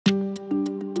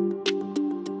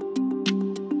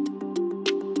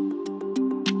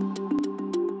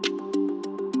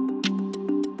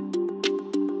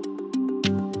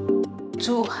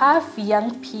To have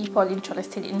young people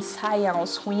interested in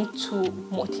science, we need to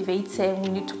motivate them, we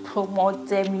need to promote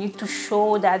them, we need to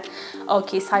show that,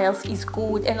 okay, science is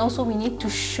good. And also we need to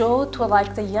show to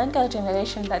like the younger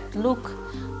generation that, look,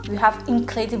 we have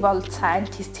incredible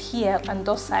scientists here, and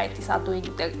those scientists are doing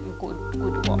the good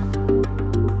work.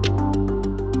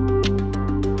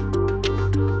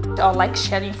 Or like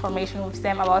share information with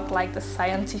them about like the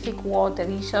scientific world, the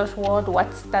research world.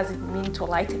 What does it mean to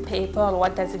write a paper?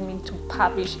 What does it mean to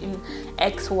publish in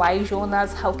XY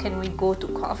journals? How can we go to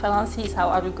conferences? How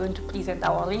are we going to present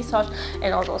our research?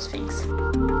 And all those things.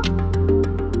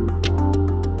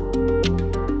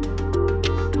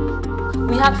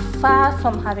 We are far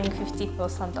from having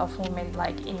 50% of women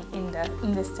like in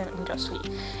the STEM industry,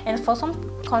 and for some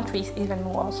countries even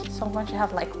worse. Some countries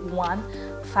have like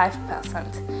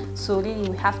 5%. So really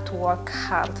we have to work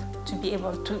hard to be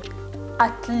able to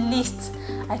at least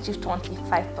achieve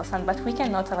 25%, but we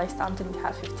cannot rest until we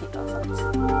have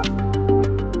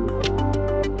 50%.